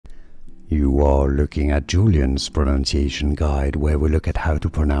You are looking at Julian's pronunciation guide, where we look at how to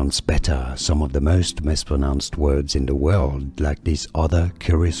pronounce better some of the most mispronounced words in the world, like this other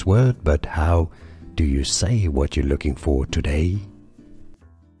curious word. But how do you say what you're looking for today?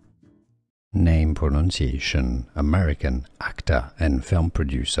 Name pronunciation: American actor and film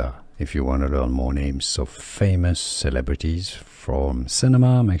producer. If you want to learn more names of famous celebrities from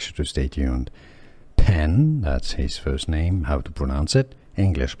cinema, make sure to stay tuned. Penn, that's his first name, how to pronounce it.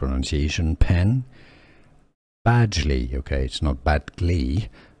 English pronunciation: Penn. Badgley, okay, it's not Badgley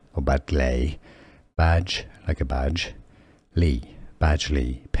or Badgley. Badge, like a badge. Lee,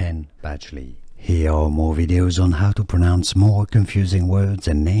 Badgley, Penn Badgley. Here are more videos on how to pronounce more confusing words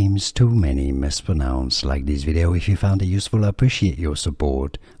and names too many mispronounced. Like this video if you found it useful. I appreciate your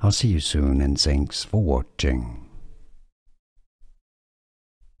support. I'll see you soon and thanks for watching.